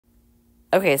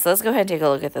Okay, so let's go ahead and take a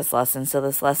look at this lesson. So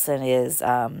this lesson is,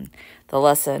 the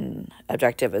lesson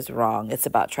objective is wrong. It's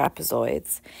about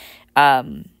trapezoids.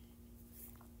 An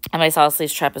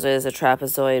isosceles trapezoid is a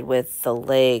trapezoid with the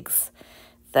legs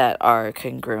that are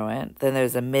congruent. Then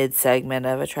there's a mid-segment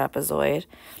of a trapezoid.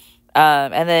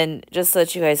 And then just so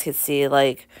that you guys could see,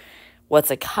 like, what's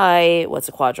a kite, what's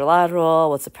a quadrilateral,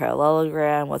 what's a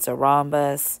parallelogram, what's a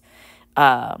rhombus.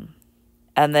 And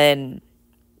then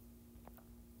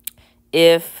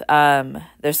if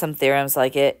there's some theorems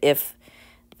like it, if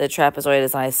the trapezoid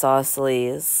is an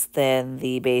isosceles, then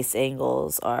the base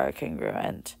angles are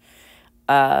congruent.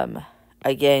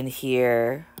 Again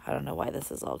here, I don't know why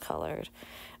this is all colored.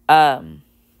 Isosceles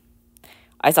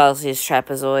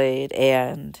trapezoid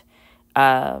and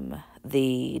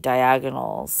the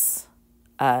diagonals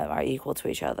are equal to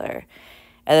each other.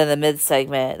 And then the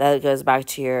mid-segment, that goes back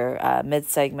to your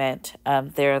mid-segment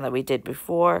theorem that we did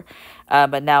before.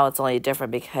 But now it's only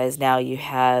different because now you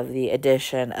have the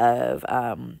addition of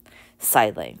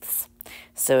side lengths.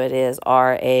 So it is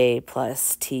RA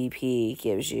plus TP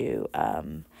gives you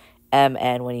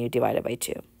MN when you divide it by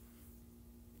 2.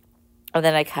 And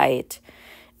then a kite,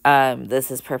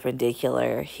 this is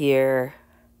perpendicular here.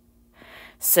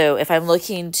 So if I'm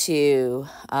looking to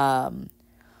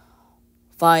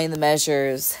find the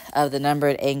measures of the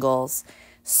numbered angles,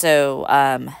 so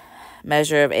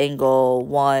measure of angle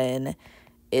 1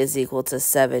 is equal to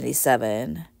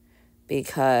 77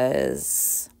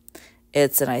 because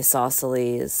it's an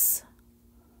isosceles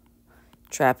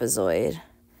trapezoid.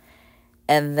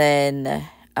 And then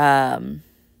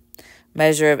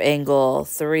measure of angle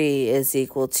 3 is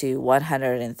equal to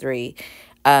 103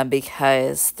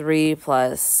 because 3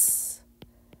 plus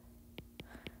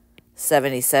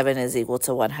 77 is equal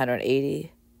to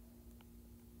 180.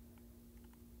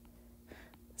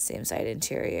 Same side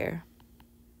interior.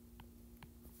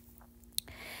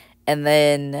 And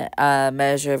then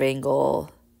measure of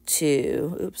angle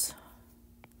 2,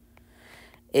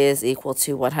 is equal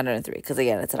to 103 because,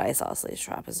 again, it's an isosceles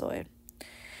trapezoid.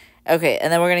 Okay,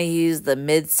 and then we're going to use the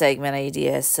mid-segment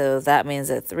idea. So that means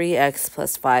that 3x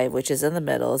plus 5, which is in the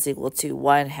middle, is equal to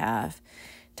 1/2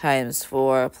 times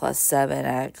 4 plus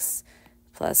 7x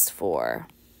plus 4.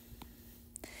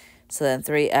 So then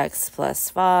 3x plus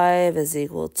 5 is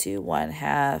equal to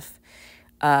 1/2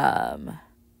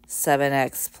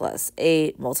 7x plus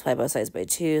 8, multiply both sides by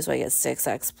 2, so I get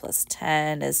 6x plus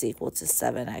 10 is equal to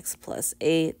 7x plus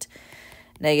 8.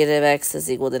 Negative x is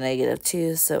equal to negative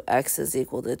 2, so x is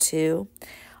equal to 2.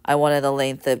 I wanted the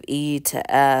length of E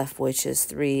to F, which is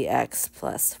 3x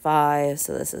plus 5,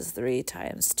 so this is 3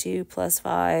 times 2 plus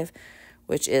 5,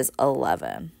 which is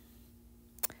 11.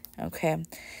 Okay,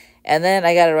 and then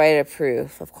I got to write a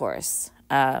proof, of course.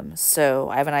 So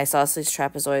I have an isosceles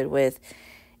trapezoid with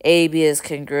AB is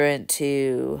congruent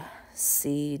to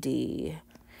CD.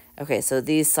 Okay, so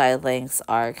these side lengths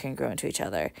are congruent to each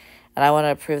other. And I want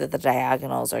to prove that the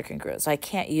diagonals are congruent. So I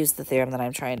can't use the theorem that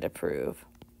I'm trying to prove.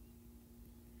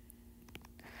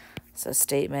 So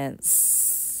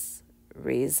statements,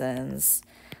 reasons.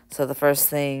 So the first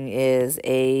thing is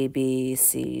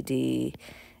ABCD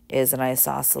is an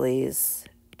isosceles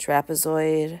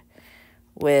trapezoid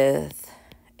with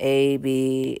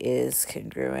AB is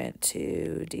congruent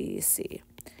to DC.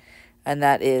 And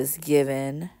that is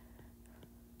given.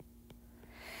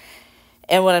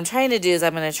 And what I'm trying to do is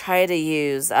I'm going to try to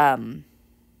use,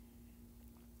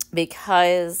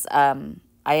 because I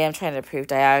am trying to prove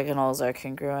diagonals are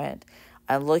congruent,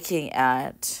 I'm looking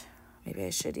at, maybe I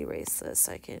should erase this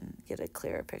so I can get a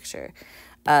clearer picture.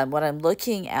 What I'm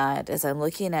looking at is I'm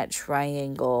looking at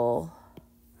triangle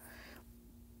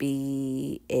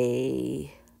BA.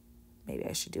 Maybe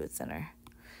I should do it center.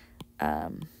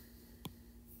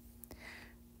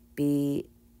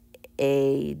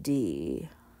 BAD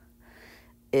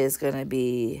is going to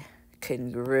be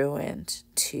congruent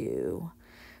to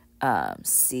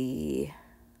CDA.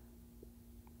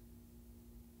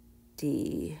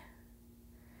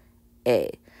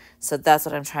 So that's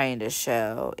what I'm trying to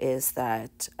show, is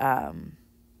that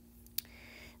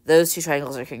those two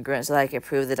triangles are congruent so that I can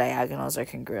prove the diagonals are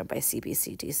congruent by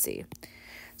CBCDC.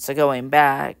 So going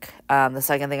back, the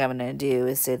second thing I'm going to do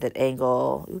is say that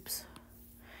angle,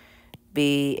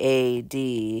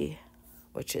 BAD,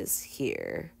 which is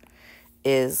here,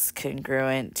 is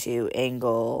congruent to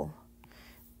angle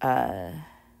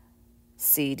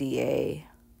CDA.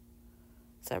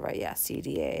 Is that right? Yeah,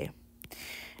 CDA.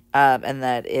 And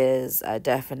that is a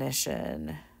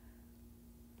definition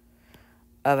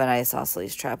of an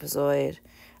isosceles trapezoid.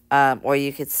 Or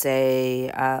you could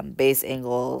say base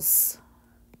angles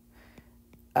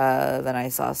of an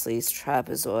isosceles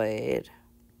trapezoid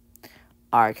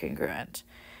are congruent.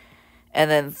 And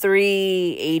then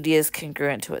 3, AD is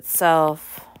congruent to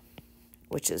itself,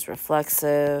 which is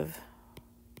reflexive.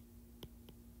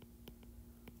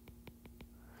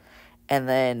 And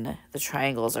then the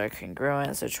triangles are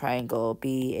congruent. So triangle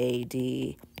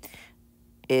BAD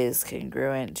is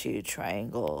congruent to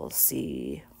triangle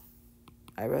C.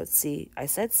 I wrote C. I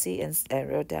said C and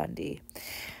wrote down D.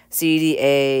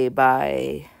 CDA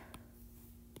by,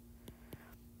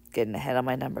 getting ahead on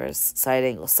my numbers, side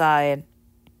angle side,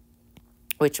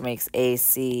 which makes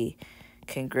AC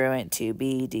congruent to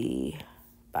BD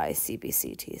by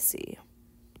CBCTC.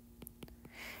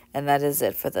 And that is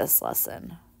it for this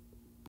lesson.